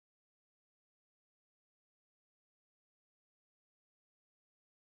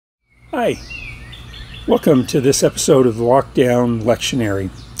Hi, welcome to this episode of the Lockdown Lectionary.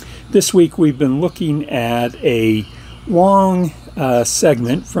 This week we've been looking at a long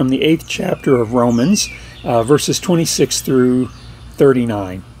segment from the 8th chapter of Romans, verses 26 through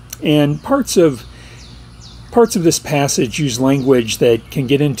 39. And parts of this passage use language that can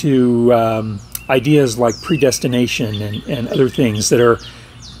get into ideas like predestination and other things that are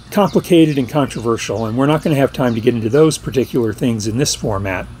complicated and controversial, and we're not going to have time to get into those particular things in this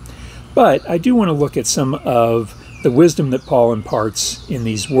format. But I do want to look at some of the wisdom that Paul imparts in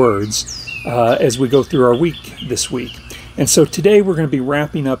these words as we go through our week this week. And so today we're going to be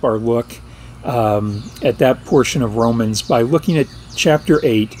wrapping up our look at that portion of Romans by looking at chapter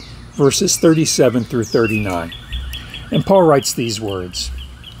 8, verses 37 through 39. And Paul writes these words: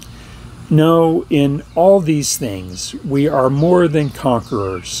 "No, in all these things we are more than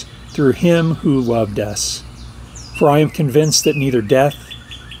conquerors through him who loved us. For I am convinced that neither death,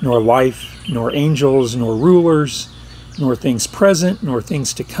 nor life, nor angels, nor rulers, nor things present, nor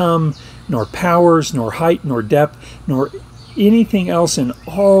things to come, nor powers, nor height, nor depth, nor anything else in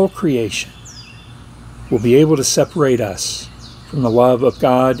all creation will be able to separate us from the love of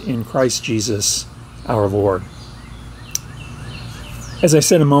God in Christ Jesus our Lord." As I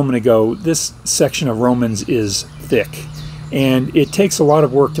said a moment ago, this section of Romans is thick, and it takes a lot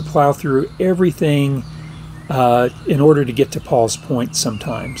of work to plow through everything in order to get to Paul's point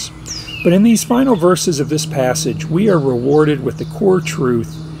sometimes. But in these final verses of this passage, we are rewarded with the core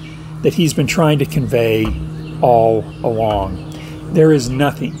truth that he's been trying to convey all along. There is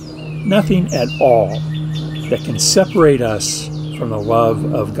nothing at all that can separate us from the love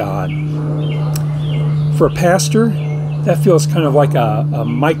of God. For a pastor, that feels kind of like a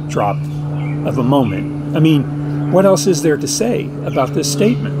mic drop of a moment. I mean, what else is there to say about this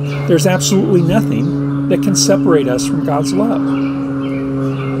statement? There's absolutely nothing that can separate us from God's love.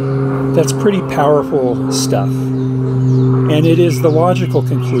 That's pretty powerful stuff. And it is the logical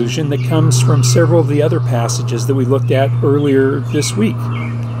conclusion that comes from several of the other passages that we looked at earlier this week.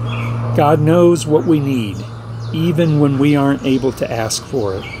 God knows what we need, even when we aren't able to ask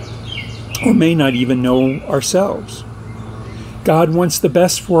for it, or may not even know ourselves. God wants the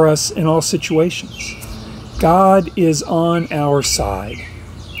best for us in all situations. God is on our side.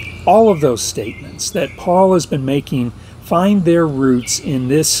 All of those statements that Paul has been making find their roots in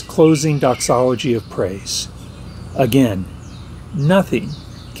this closing doxology of praise. Again, nothing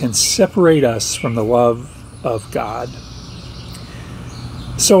can separate us from the love of God.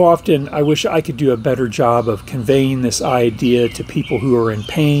 So often, I wish I could do a better job of conveying this idea to people who are in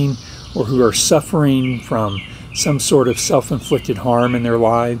pain or who are suffering from some sort of self-inflicted harm in their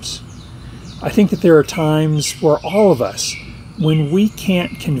lives. I think that there are times for all of us when we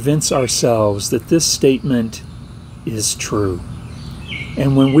can't convince ourselves that this statement is true.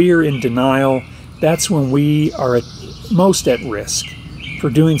 And when we are in denial, that's when we are most at risk for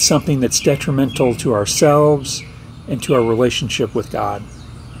doing something that's detrimental to ourselves and to our relationship with God.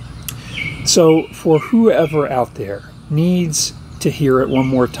 So for whoever out there needs to hear it one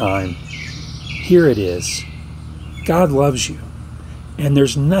more time, here it is. God loves you, and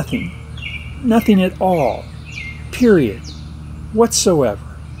there's nothing at all, period,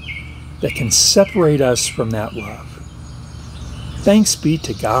 whatsoever, that can separate us from that love. Thanks be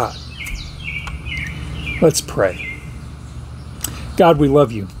to God. Let's pray. God, we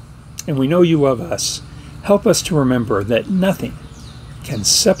love you, and we know you love us. Help us to remember that nothing can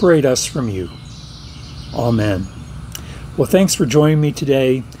separate us from you. Amen. Well, thanks for joining me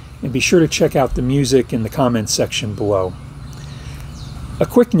today, and be sure to check out the music in the comments section below. A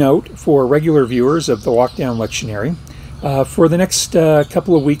quick note for regular viewers of the Lockdown Lectionary. For the next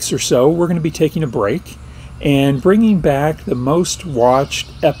couple of weeks or so, we're going to be taking a break and bringing back the most watched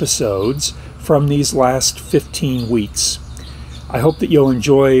episodes from these last 15 weeks. I hope that you'll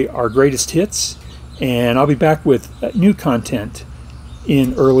enjoy our greatest hits, and I'll be back with new content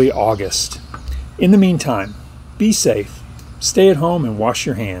in early August. In the meantime, be safe, stay at home, and wash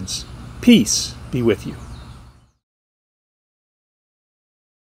your hands. Peace be with you.